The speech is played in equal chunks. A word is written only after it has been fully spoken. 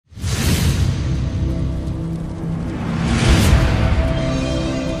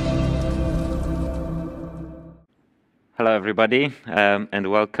Hello, everybody,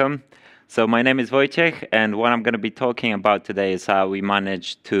 and welcome. So my name is Wojciech, and what I'm going to be talking about today is how we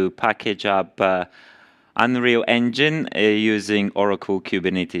managed to package up Unreal Engine using Oracle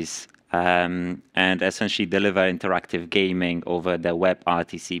Kubernetes and essentially deliver interactive gaming over the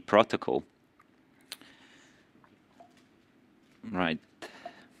WebRTC protocol. Right,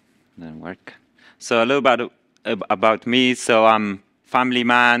 didn't work. So a little about me. So I'm family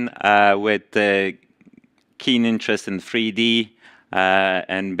man with keen interest in 3D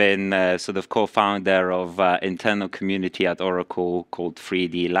and been sort of co-founder of internal community at Oracle called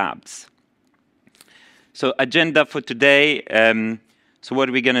 3D Labs. So agenda for today. So what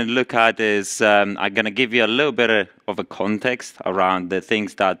we're going to look at is I'm going to give you a little bit of a context around the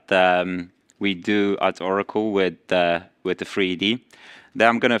things that we do at Oracle with the 3D. Then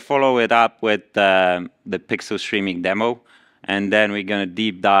I'm going to follow it up with the pixel streaming demo. And then we're going to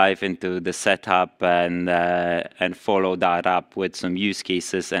deep dive into the setup and follow that up with some use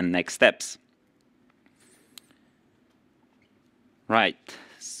cases and next steps. Right.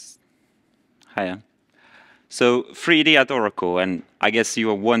 Hiya. So 3D at Oracle, and I guess you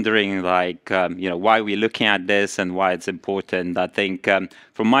were wondering, like, why we're looking at this and why it's important. I think,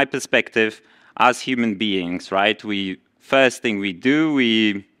 from my perspective, as human beings, right, first thing we do,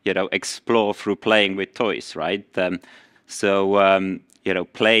 we explore through playing with toys, right? So,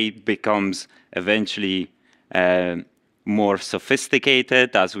 play becomes eventually more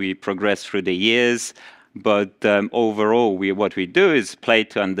sophisticated as we progress through the years. But overall, what we do is play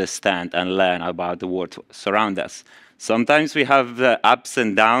to understand and learn about the world surround us. Sometimes we have ups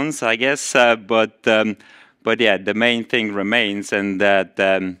and downs, I guess, but yeah, the main thing remains, and that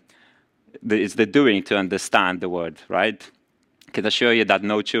is the doing to understand the world, right? I can assure you that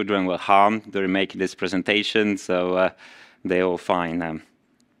no children were harmed during making this presentation, so they're all fine.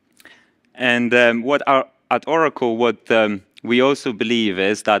 And at Oracle, what we also believe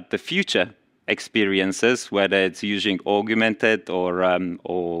is that the future experiences, whether it's using augmented or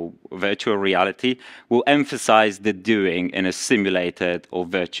virtual reality, will emphasize the doing in a simulated or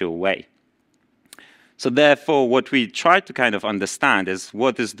virtual way. So therefore, what we try to kind of understand is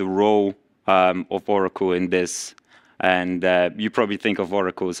what is the role of Oracle in this. And you probably think of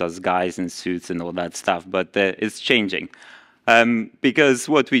oracles as guys in suits and all that stuff, but it's changing. Because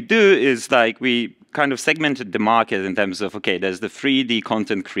what we do is we kind of segmented the market in terms of, okay, there's the 3D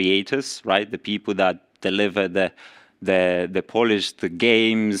content creators, right? The people that deliver the polished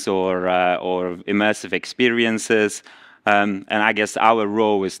games or immersive experiences. And I guess our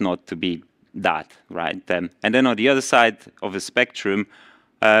role is not to be that, right? And then on the other side of the spectrum,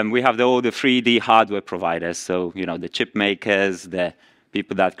 we have all the 3D hardware providers. So, the chip makers, the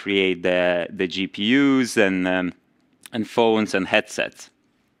people that create the GPUs and phones and headsets.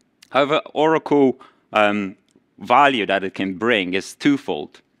 However, Oracle value that it can bring is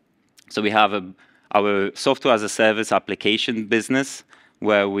twofold. So we have our software as a service application business,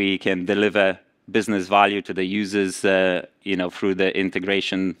 where we can deliver business value to the users, through the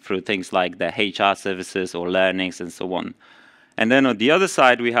integration through things like the HR services or learnings and so on. And then on the other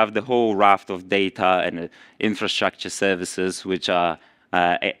side, we have the whole raft of data and infrastructure services, which are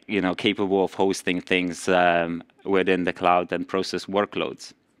capable of hosting things within the cloud and process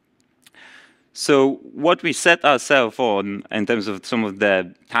workloads. So what we set ourselves on in terms of some of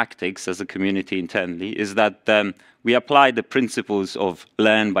the tactics as a community internally is that we apply the principles of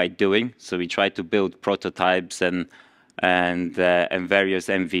learn by doing. So we try to build prototypes and various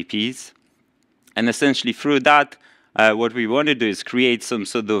MVPs. And essentially through that, what we want to do is create some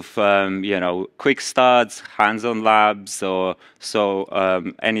sort of, quick starts, hands-on labs, or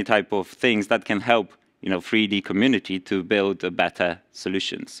any type of things that can help, 3D community to build better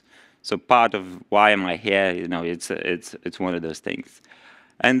solutions. So part of why am I here, it's one of those things.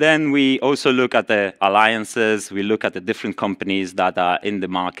 And then we also look at the alliances. We look at the different companies that are in the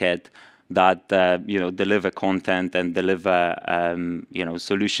market that deliver content and deliver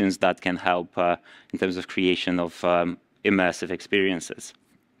solutions that can help in terms of creation of immersive experiences.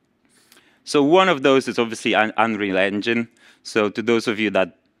 So one of those is obviously Unreal Engine. So to those of you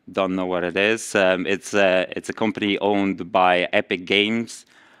that don't know what it is, it's a company owned by Epic Games.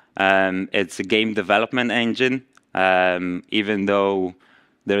 It's a game development engine, even though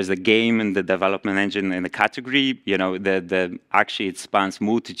there is a game in the development engine in the category, actually it spans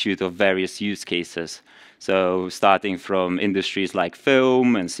multitude of various use cases. So starting from industries like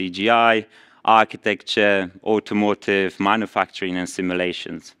film and CGI, architecture, automotive, manufacturing, and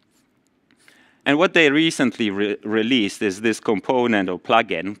simulations. And what they recently released is this component or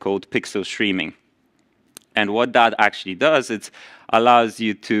plugin called Pixel Streaming. And what that actually does, it allows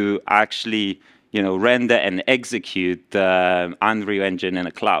you to actually render and execute Unreal Engine in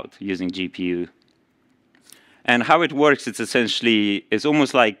a cloud using GPU. And how it works, it's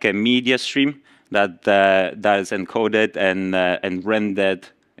almost like a media stream that is encoded and rendered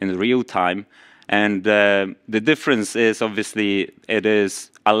in real time. And the difference is obviously it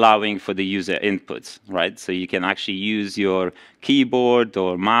is allowing for the user inputs, right? So you can actually use your keyboard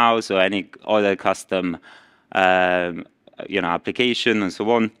or mouse or any other custom application and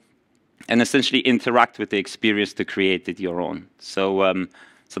so on, and essentially interact with the experience to create it your own. So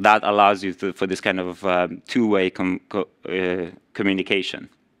so that allows you for this kind of two-way communication.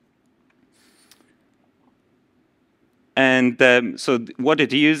 And so what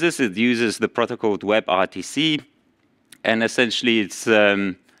it uses the protocol WebRTC, and essentially it's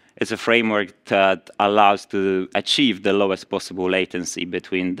a framework that allows to achieve the lowest possible latency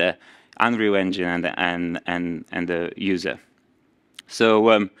between the Unreal Engine and the user.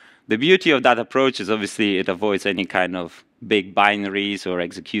 So the beauty of that approach is obviously it avoids any kind of big binaries or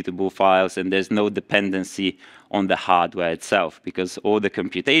executable files, and there's no dependency on the hardware itself because all the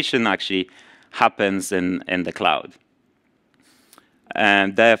computation actually happens in the cloud.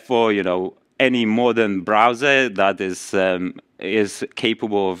 And therefore, any modern browser that is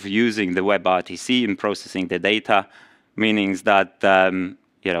capable of using the WebRTC in processing the data, meaning that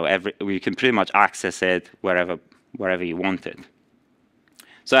we can pretty much access it wherever you want it.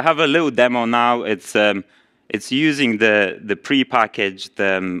 So I have a little demo now. It's using the pre-packaged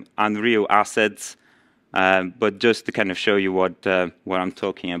Unreal assets, but just to kind of show you what I'm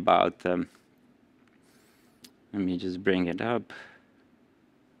talking about. Let me just bring it up.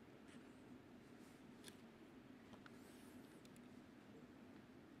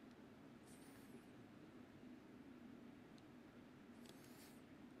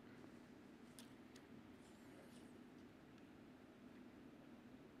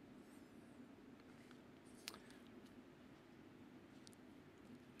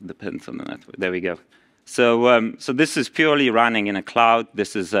 Depends on the network. There we go. So so this is purely running in a cloud.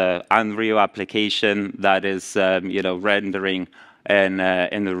 This is an Unreal application that is rendering in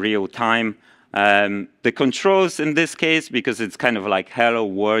the real time. The controls in this case, because it's kind of like Hello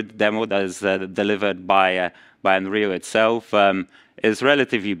World demo that is delivered by Unreal itself, is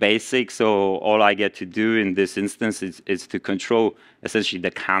relatively basic. So all I get to do in this instance is to control essentially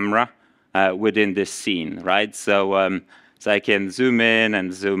the camera within this scene, right? So so I can zoom in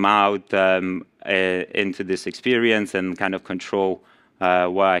and zoom out into this experience and kind of control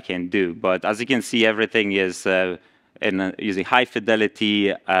what I can do. But as you can see, everything is using high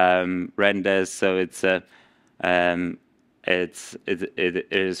fidelity renders, so it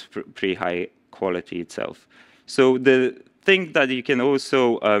is pretty high quality itself. So the thing that you can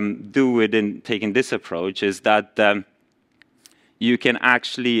also do within taking this approach is that you can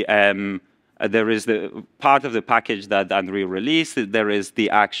actually there is the part of the package that Unreal released. There is the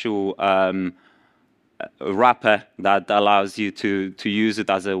actual wrapper that allows you to use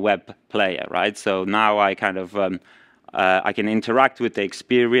it as a web player, right? So now I kind of I can interact with the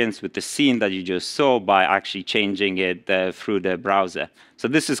experience, with the scene that you just saw by actually changing it through the browser. So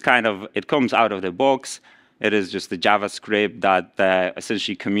this is kind of, it comes out of the box. It is just the JavaScript that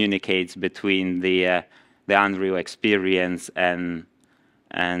essentially communicates between the Unreal experience and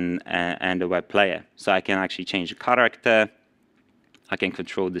the web player. So I can actually change the character, I can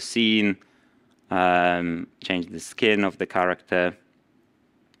control the scene, change the skin of the character,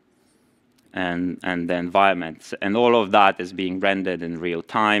 and the environment. And all of that is being rendered in real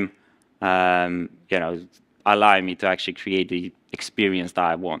time, allowing me to actually create the experience that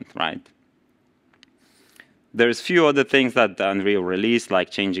I want, right? There's a few other things that Unreal released,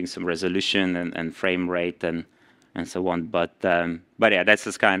 like changing some resolution and frame rate and so on. But yeah, that's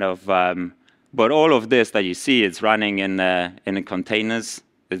just kind of. But all of this that you see, it's running in the containers.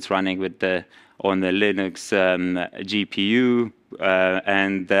 It's running with on the Linux GPU,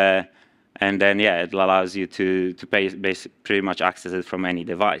 and then yeah, it allows you to pretty much access it from any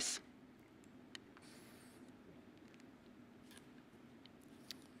device.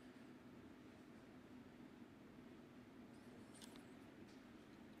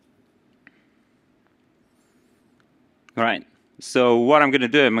 All right. So what I'm going to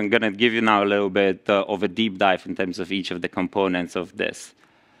do, I'm going to give you now a little bit of a deep dive in terms of each of the components of this.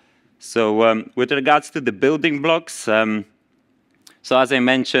 So with regards to the building blocks, so as I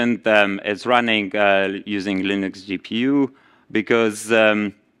mentioned, it's running using Linux GPU because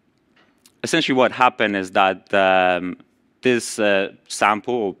essentially what happened is that this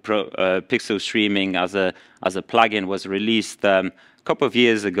sample or pixel streaming as a plugin was released a couple of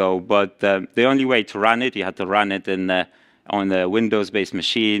years ago, but the only way to run it, you had to run it on the Windows-based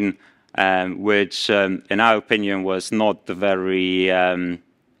machine which, in our opinion, was not very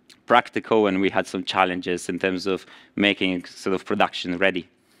practical, and we had some challenges in terms of making it sort of production ready.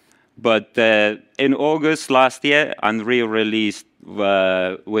 But in August last year, Unreal released,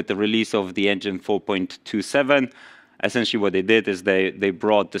 with the release of the engine 4.27, essentially what they did is they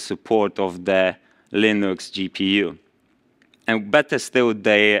brought the support of the Linux GPU. And better still,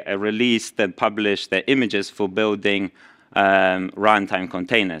 they released and published the images for building runtime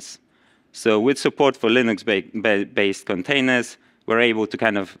containers. So with support for Linux-based containers, we're able to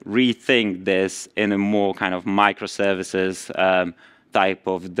kind of rethink this in a more kind of microservices type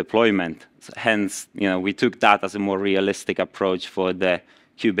of deployment. Hence, we took that as a more realistic approach for the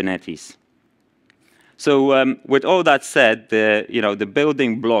Kubernetes. So with all that said, the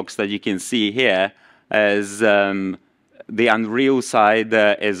building blocks that you can see here is the Unreal side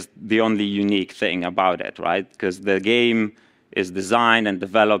is the only unique thing about it, right? Because the game is designed and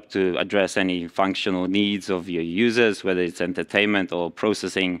developed to address any functional needs of your users, whether it's entertainment or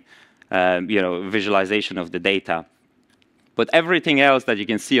processing, visualization of the data. But everything else that you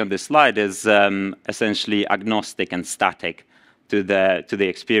can see on this slide is essentially agnostic and static to the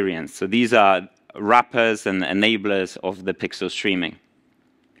experience. So these are wrappers and enablers of the pixel streaming.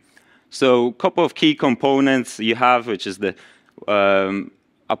 So a couple of key components you have, which is the,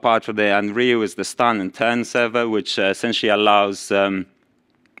 apart from the Unreal, is the stun and turn server, which essentially allows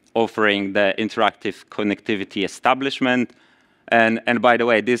offering the interactive connectivity establishment. And by the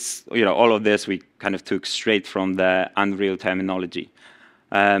way, this, all of this we kind of took straight from the Unreal terminology.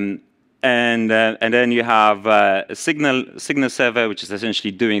 And then you have a signal server, which is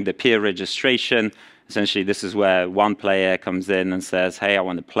essentially doing the peer registration. Essentially, this is where one player comes in and says, "Hey, I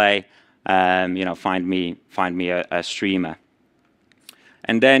want to play. Find me a streamer."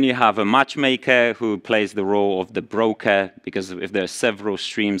 And then you have a matchmaker who plays the role of the broker, because if there are several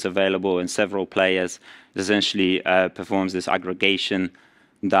streams available and several players, it essentially performs this aggregation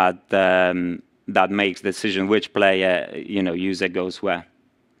that makes the decision which player, user goes where.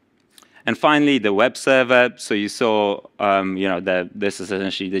 And finally, the web server. So you saw, this is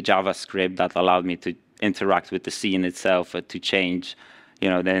essentially the JavaScript that allowed me to interact with the scene itself to change,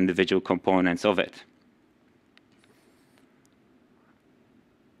 the individual components of it.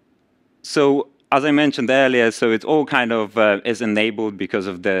 So as I mentioned earlier, so it all kind of is enabled because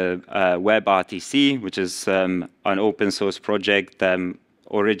of the WebRTC, which is an open source project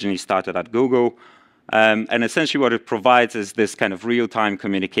originally started at Google. And essentially what it provides is this kind of real-time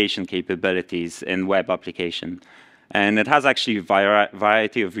communication capabilities in web application. And it has actually a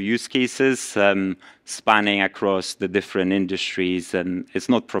variety of use cases spanning across the different industries, and it's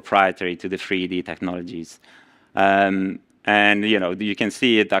not proprietary to the 3D technologies. And you can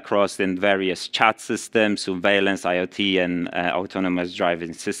see it across in various chat systems, surveillance, IoT, and autonomous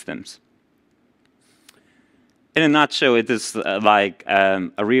driving systems. In a nutshell, it is like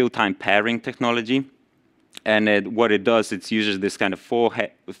a real-time pairing technology. And what it does, it uses this kind of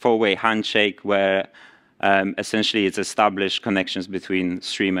four-way handshake where essentially it's established connections between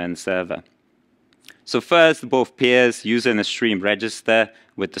streamer and server. So first, both peers use a stream register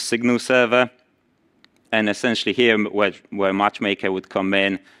with the signal server. And essentially here, where matchmaker would come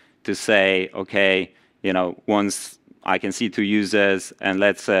in to say, okay, once I can see two users, and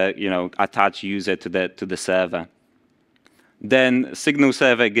let's attach user to the server. Then signal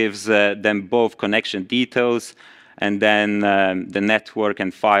server gives them both connection details, and then the network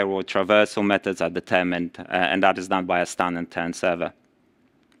and firewall traversal methods are determined, and that is done by a stun and turn server.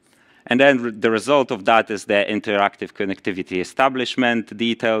 And then the result of that is the interactive connectivity establishment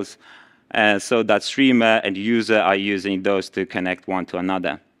details, so that streamer and user are using those to connect one to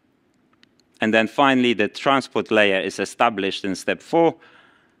another. And then finally, the transport layer is established in step 4,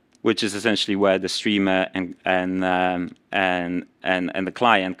 which is essentially where the streamer and the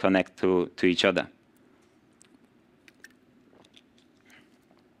client connect to each other.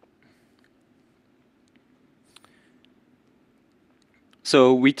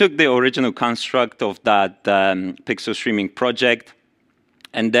 So we took the original construct of that pixel streaming project,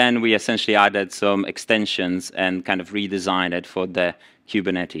 and then we essentially added some extensions and kind of redesigned it for the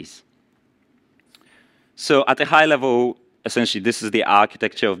Kubernetes. So at a high level, essentially, this is the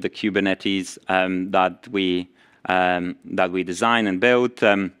architecture of the Kubernetes that we designed and built.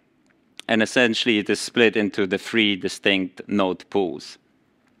 And essentially, it is split into the 3 distinct node pools.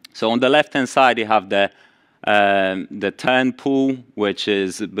 So on the left-hand side, you have the turn pool, which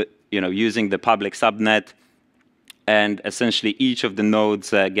is using the public subnet. And essentially, each of the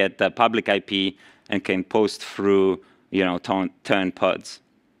nodes get the public IP and can post through turn pods.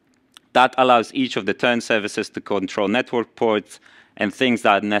 That allows each of the turn services to control network ports and things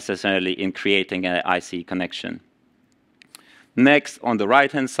that are necessarily in creating an IC connection. Next, on the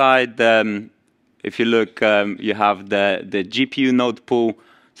right-hand side, if you look, you have the GPU node pool.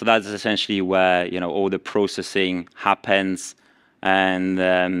 So that's essentially where all the processing happens, and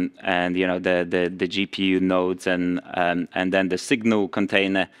the GPU nodes, and then the signal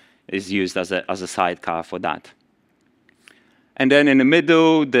container is used as a sidecar for that. And then in the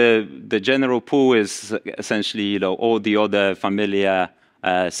middle, the general pool is essentially all the other familiar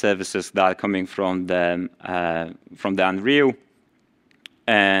services that are coming from the Unreal.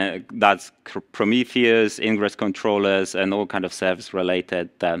 That's Prometheus, ingress controllers, and all kind of service-related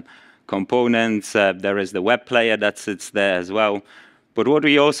components. There is the web player that sits there as well. But what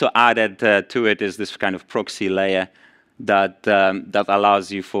we also added to it is this kind of proxy layer that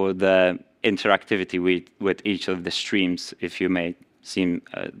allows you for the interactivity with each of the streams, if you may seem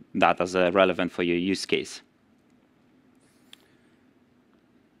that as relevant for your use case.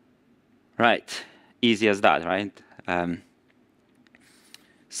 Right, easy as that, right?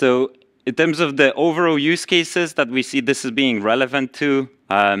 So in terms of the overall use cases that we see this as being relevant to,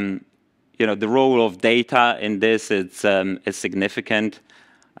 the role of data in this is significant.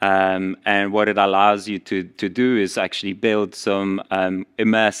 And what it allows you to do is actually build some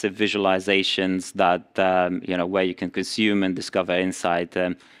immersive visualizations that where you can consume and discover insight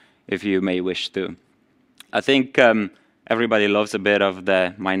if you may wish to. I think everybody loves a bit of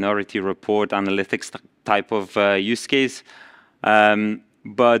the Minority Report analytics type of use case,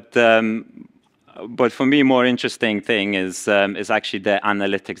 but for me, more interesting thing is actually the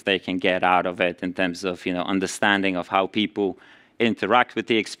analytics they can get out of it in terms of understanding of how people interact with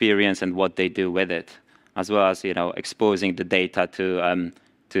the experience and what they do with it, as well as exposing the data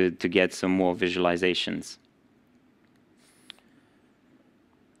to get some more visualizations.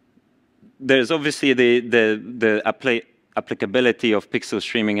 There's obviously the applicability of pixel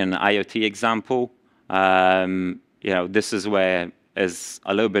streaming in an IoT example. This is where is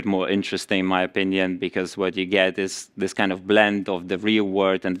a little bit more interesting, in my opinion, because what you get is this kind of blend of the real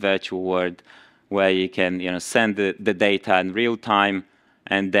world and virtual world, where you can send the data in real time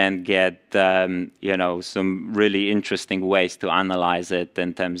and then get some really interesting ways to analyze it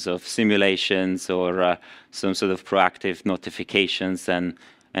in terms of simulations or some sort of proactive notifications and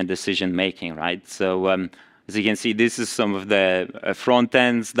decision making, right? So as you can see, this is some of the front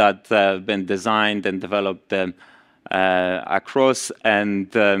ends that have been designed and developed across, and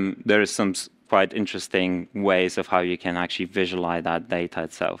there is some quite interesting ways of how you can actually visualize that data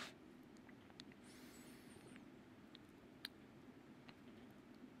itself.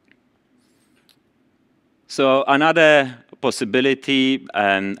 So another possibility,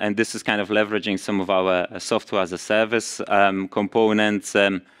 and this is kind of leveraging some of our software as a service components,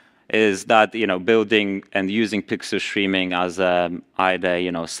 is that building and using pixel streaming as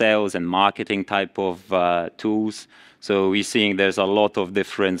either sales and marketing type of tools. So we're seeing there's a lot of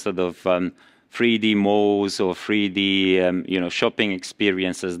different sort of 3D malls or 3D shopping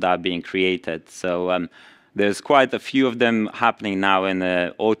experiences that are being created. So there's quite a few of them happening now in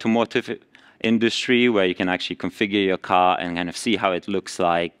the automotive industry, where you can actually configure your car and kind of see how it looks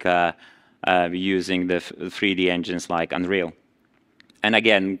like using the 3D engines like Unreal. And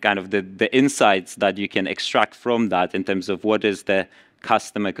again, kind of the insights that you can extract from that in terms of what is the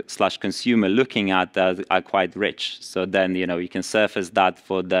customer/consumer looking at are quite rich. So then you can surface that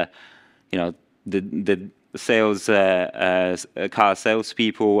for the sales car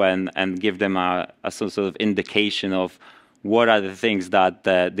salespeople and give them a sort of indication of what are the things that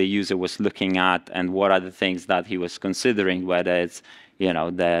the user was looking at and what are the things that he was considering, whether it's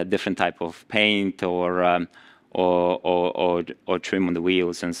the different type of paint or trim on the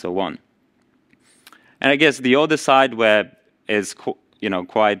wheels and so on. And I guess the other side where is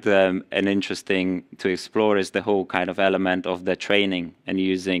quite an interesting to explore is the whole kind of element of the training and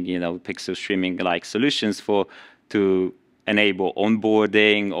using pixel streaming like solutions to enable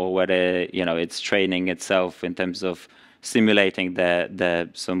onboarding, or whether it's training itself in terms of simulating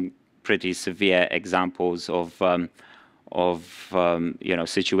some pretty severe examples of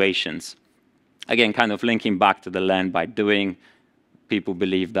situations. Again, kind of linking back to the learn by doing. People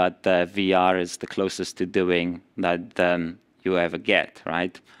believe that VR is the closest to doing that you ever get,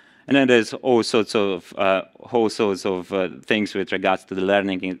 right? And then there's all sorts of things with regards to the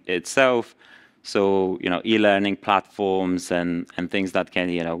learning itself. So e-learning platforms and things that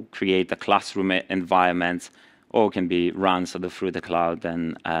can create a classroom environment, or can be run sort of through the cloud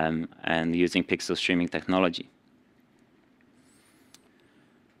and using pixel streaming technology.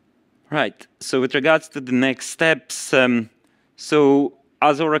 Right. So with regards to the next steps, so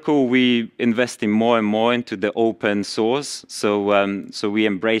as Oracle, we investing more and more into the open source. So we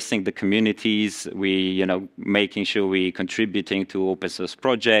embracing the communities. We making sure we contributing to open source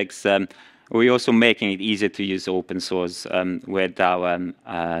projects. We also making it easier to use open source with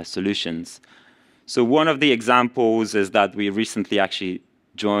our solutions. So one of the examples is that we recently actually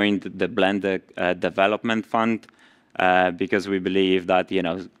joined the Blender Development Fund because we believe that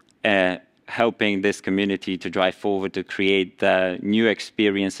helping this community to drive forward to create new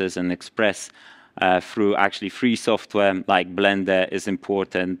experiences and express through actually free software like Blender is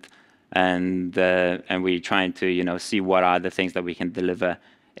important, and we're trying to see what are the things that we can deliver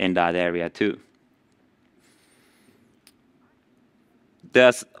in that area too.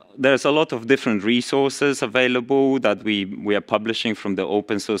 There's a lot of different resources available that we are publishing from the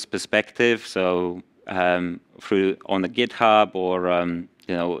open source perspective. So through on the GitHub or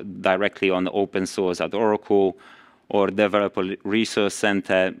directly on the open source at Oracle or Developer Resource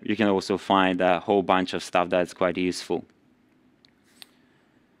Center, you can also find a whole bunch of stuff that's quite useful.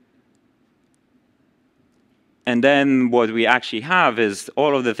 And then what we actually have is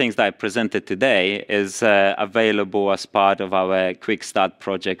all of the things that I presented today is available as part of our Quick Start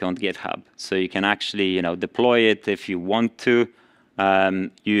project on GitHub. So you can actually deploy it if you want to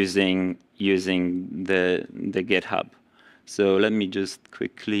using the GitHub. So let me just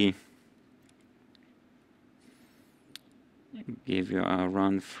quickly give you a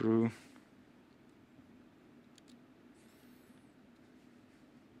run through.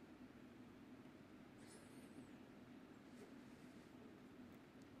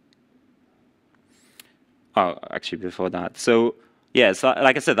 Oh, actually, before that. So, yeah, so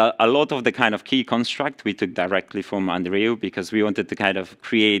like I said, a lot of the kind of key construct we took directly from Unreal because we wanted to kind of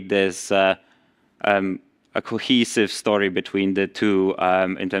create this a cohesive story between the two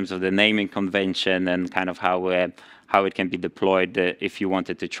in terms of the naming convention and kind of how it can be deployed if you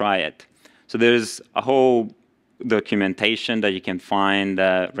wanted to try it. So there's a whole documentation that you can find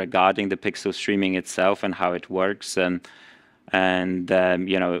regarding the pixel streaming itself and how it works, and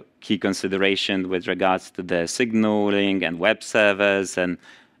key consideration with regards to the signaling and web servers and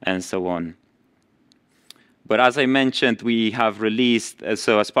so on. But as I mentioned, we have released,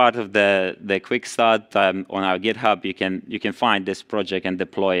 so as part of the Quick Start on our GitHub, you can find this project and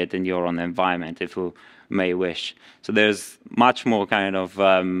deploy it in your own environment if you may wish. So there's much more kind of,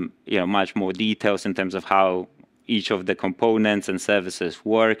 much more details in terms of how each of the components and services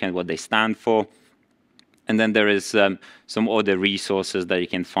work and what they stand for. And then there is some other resources that you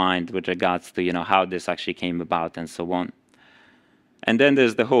can find with regards to how this actually came about and so on. And then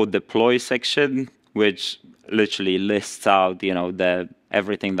there's the whole deploy section, which literally lists out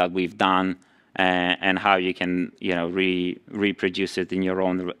everything that we've done and how you can reproduce it in your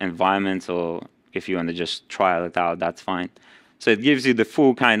own environment, or if you want to just trial it out, that's fine. So it gives you the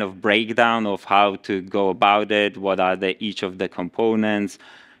full kind of breakdown of how to go about it, what are each of the components,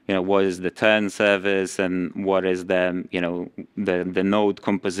 what is the turn service, and what is the the node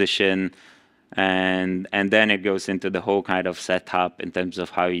composition, and then it goes into the whole kind of setup in terms of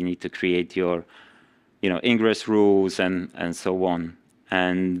how you need to create your ingress rules and so on.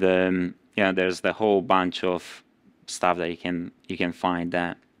 And there's the whole bunch of stuff that you can find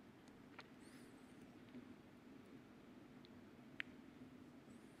there.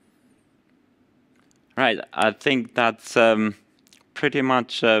 Right, I think that's pretty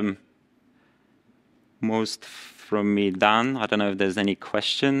much most from me done. I don't know if there's any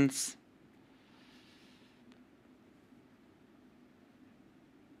questions.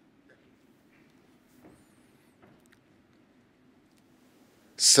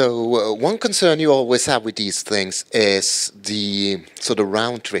 So one concern you always have with these things is the sort of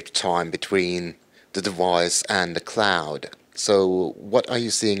round trip time between the device and the cloud. So what are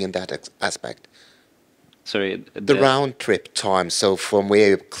you seeing in that aspect? Sorry, the round trip time. So from where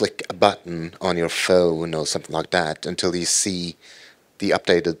you click a button on your phone or something like that until you see the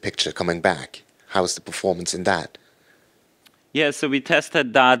updated picture coming back. How's the performance in that? Yeah, so we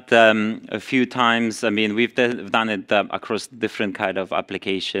tested that a few times. I mean, we've done it across different kind of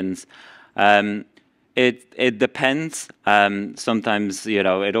applications. It depends. Sometimes, it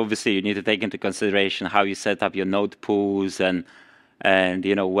obviously you need to take into consideration how you set up your node pools and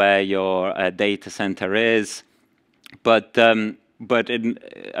where your data center is. But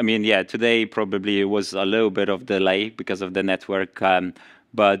I mean, yeah, today probably it was a little bit of delay because of the network.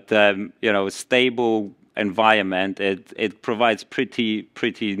 But stable environment, it provides pretty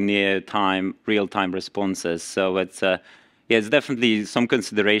near real-time responses. So it's yeah, it's definitely some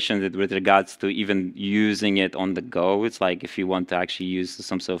consideration with regards to even using it on the go. It's like if you want to actually use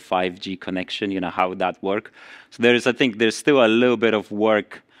some sort of 5G connection, how would that work? So I think there's still a little bit of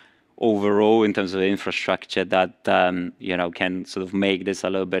work overall in terms of infrastructure that can sort of make this a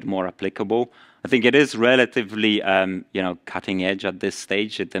little bit more applicable. I think it is relatively cutting edge at this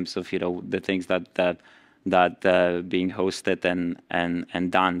stage in terms of the things that being hosted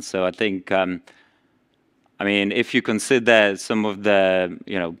and done. So I think if you consider some of the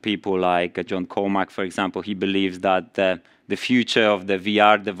people like John Cormack, for example, he believes that the future of the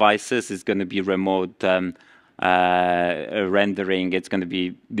VR devices is going to be remote rendering. It's going to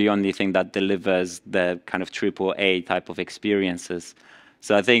be the only thing that delivers the kind of AAA type of experiences.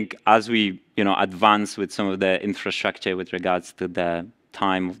 So I think as we advance with some of the infrastructure with regards to the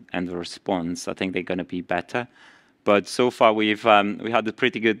time and the response, I think they're going to be better. But so far we had a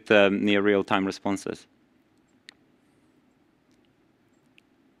pretty good near real-time responses.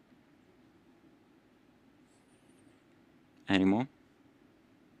 Any more?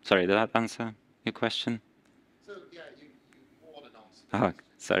 Sorry, did that answer your question? So yeah, you more than answered. Oh,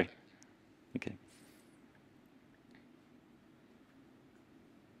 sorry. Okay.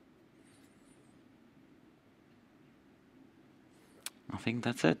 I think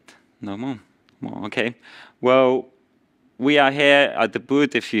that's it. No more. Okay. Well, we are here at the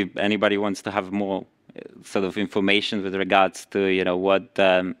booth if anybody wants to have more sort of information with regards to what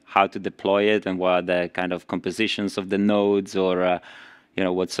how to deploy it and what are the kind of compositions of the nodes, or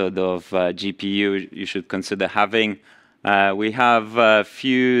what sort of GPU you should consider having. We have a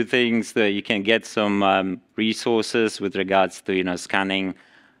few things that you can get some resources with regards to scanning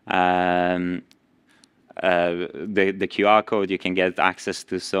the QR code. You can get access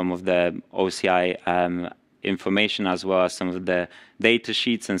to some of the OCI information, as well as some of the data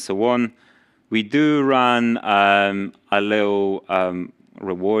sheets and so on. We do run a little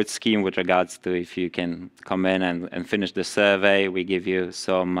reward scheme with regards to if you can come in and finish the survey. We give you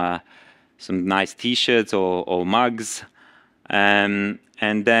some nice T-shirts or mugs. And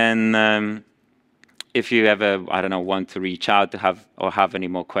then if you ever, want to reach out to have any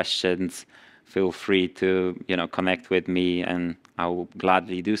more questions, feel free to connect with me, and I will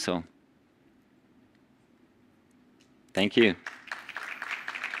gladly do so. Thank you.